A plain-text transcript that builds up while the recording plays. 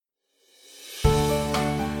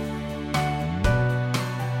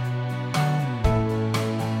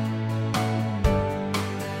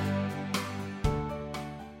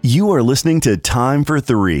You are listening to Time for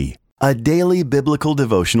Three, a daily biblical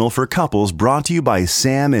devotional for couples brought to you by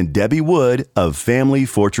Sam and Debbie Wood of Family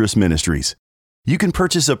Fortress Ministries. You can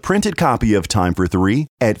purchase a printed copy of Time for Three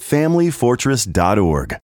at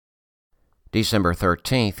familyfortress.org. December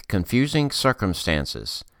 13th, Confusing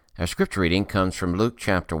Circumstances. Our scripture reading comes from Luke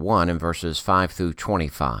chapter 1 and verses 5 through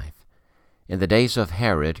 25. In the days of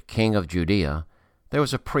Herod, king of Judea, there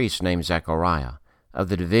was a priest named Zechariah, of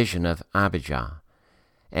the division of Abijah.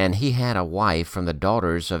 And he had a wife from the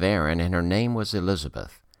daughters of Aaron, and her name was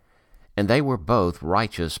Elizabeth. And they were both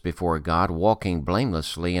righteous before God, walking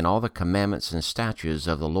blamelessly in all the commandments and statutes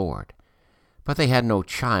of the Lord. But they had no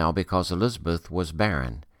child, because Elizabeth was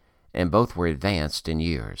barren, and both were advanced in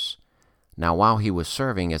years. Now while he was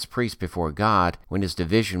serving as priest before God, when his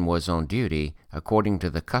division was on duty, according to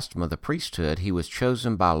the custom of the priesthood, he was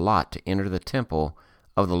chosen by lot to enter the temple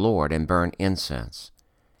of the Lord and burn incense.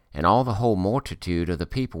 And all the whole multitude of the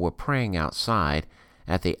people were praying outside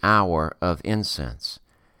at the hour of incense.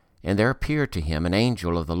 And there appeared to him an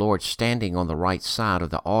angel of the Lord standing on the right side of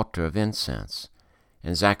the altar of incense.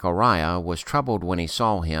 And Zechariah was troubled when he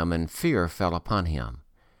saw him, and fear fell upon him.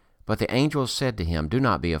 But the angel said to him, "Do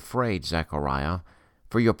not be afraid, Zechariah,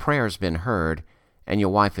 for your prayer has been heard, and your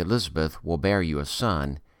wife Elizabeth will bear you a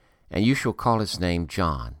son, and you shall call his name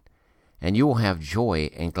John. And you will have joy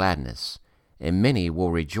and gladness, and many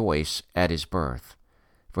will rejoice at his birth.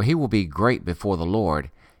 For he will be great before the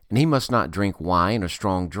Lord, and he must not drink wine or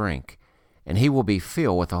strong drink, and he will be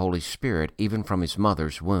filled with the Holy Spirit even from his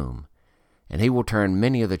mother's womb. And he will turn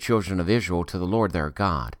many of the children of Israel to the Lord their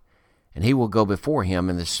God, and he will go before him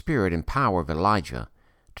in the spirit and power of Elijah,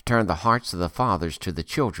 to turn the hearts of the fathers to the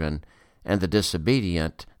children, and the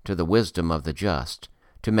disobedient to the wisdom of the just,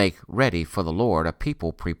 to make ready for the Lord a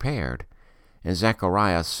people prepared." And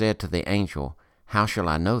Zechariah said to the angel, "How shall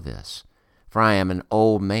I know this? For I am an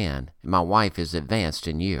old man, and my wife is advanced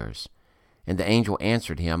in years." And the angel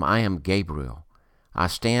answered him, "I am Gabriel. I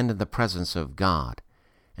stand in the presence of God,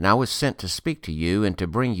 and I was sent to speak to you and to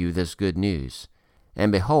bring you this good news.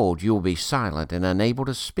 And behold, you will be silent and unable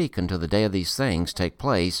to speak until the day of these things take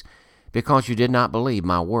place, because you did not believe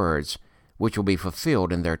my words, which will be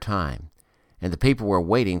fulfilled in their time." And the people were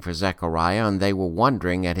waiting for Zechariah, and they were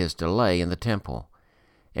wondering at his delay in the temple.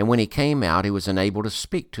 And when he came out, he was unable to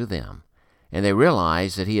speak to them. And they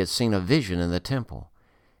realized that he had seen a vision in the temple.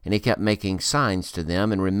 And he kept making signs to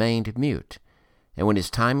them and remained mute. And when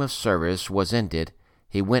his time of service was ended,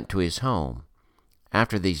 he went to his home.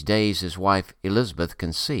 After these days his wife Elizabeth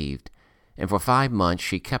conceived, and for 5 months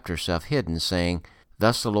she kept herself hidden, saying,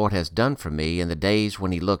 "Thus the Lord has done for me in the days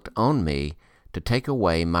when he looked on me, to take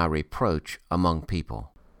away my reproach among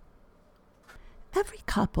people." Every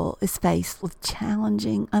couple is faced with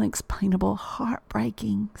challenging, unexplainable,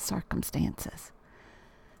 heartbreaking circumstances.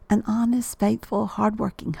 An honest, faithful,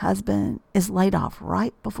 hardworking husband is laid off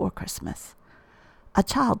right before Christmas. A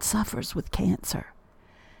child suffers with cancer.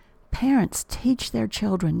 Parents teach their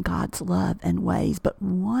children God's love and ways, but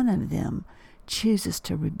one of them chooses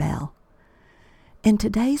to rebel. In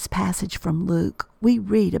today's passage from Luke, we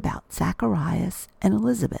read about Zacharias and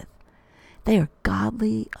Elizabeth. They are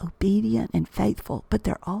godly, obedient, and faithful, but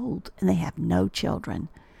they're old and they have no children.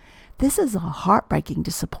 This is a heartbreaking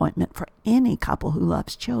disappointment for any couple who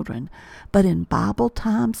loves children, but in Bible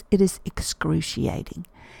times, it is excruciating.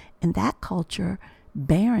 In that culture,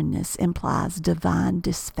 barrenness implies divine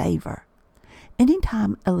disfavor.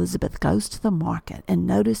 Anytime Elizabeth goes to the market and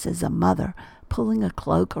notices a mother pulling a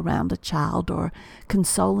cloak around a child or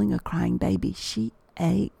consoling a crying baby, she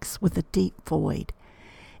aches with a deep void.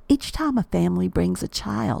 Each time a family brings a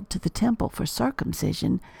child to the temple for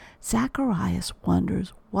circumcision, Zacharias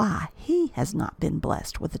wonders why he has not been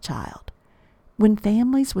blessed with a child. When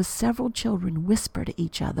families with several children whisper to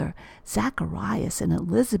each other, Zacharias and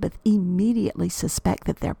Elizabeth immediately suspect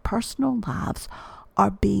that their personal lives are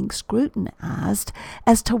being scrutinized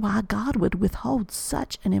as to why God would withhold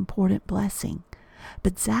such an important blessing.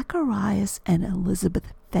 But Zacharias and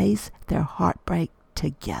Elizabeth face their heartbreak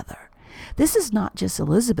together. This is not just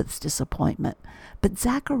Elizabeth's disappointment, but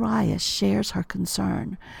Zacharias shares her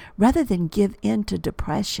concern. Rather than give in to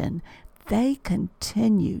depression, they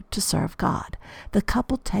continue to serve God. The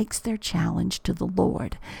couple takes their challenge to the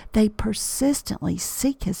Lord. They persistently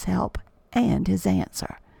seek his help and his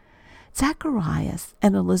answer. Zacharias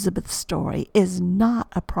and Elizabeth's story is not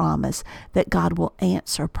a promise that God will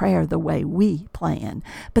answer prayer the way we plan,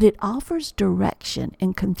 but it offers direction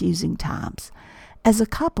in confusing times. As a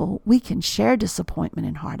couple, we can share disappointment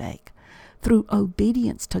and heartache. Through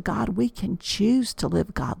obedience to God, we can choose to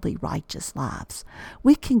live godly, righteous lives.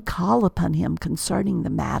 We can call upon Him concerning the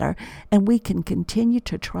matter, and we can continue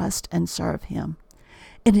to trust and serve Him.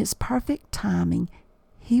 In His perfect timing,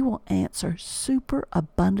 He will answer super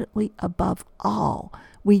abundantly above all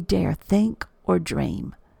we dare think or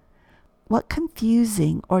dream. What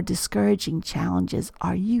confusing or discouraging challenges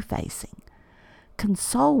are you facing?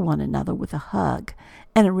 Console one another with a hug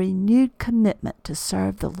and a renewed commitment to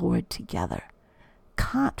serve the Lord together.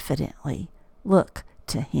 Confidently look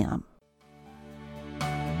to Him.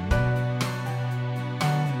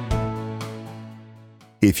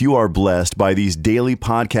 If you are blessed by these daily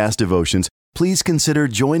podcast devotions, please consider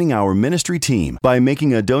joining our ministry team by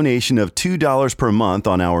making a donation of $2 per month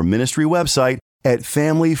on our ministry website at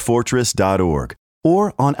familyfortress.org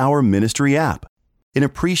or on our ministry app. In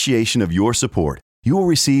appreciation of your support, you will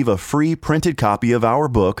receive a free printed copy of our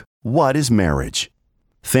book, What is Marriage?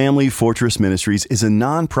 Family Fortress Ministries is a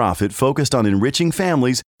nonprofit focused on enriching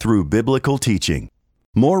families through biblical teaching.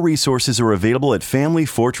 More resources are available at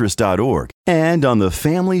familyfortress.org and on the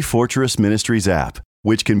Family Fortress Ministries app,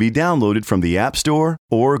 which can be downloaded from the App Store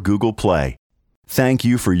or Google Play. Thank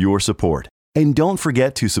you for your support, and don't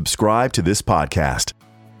forget to subscribe to this podcast.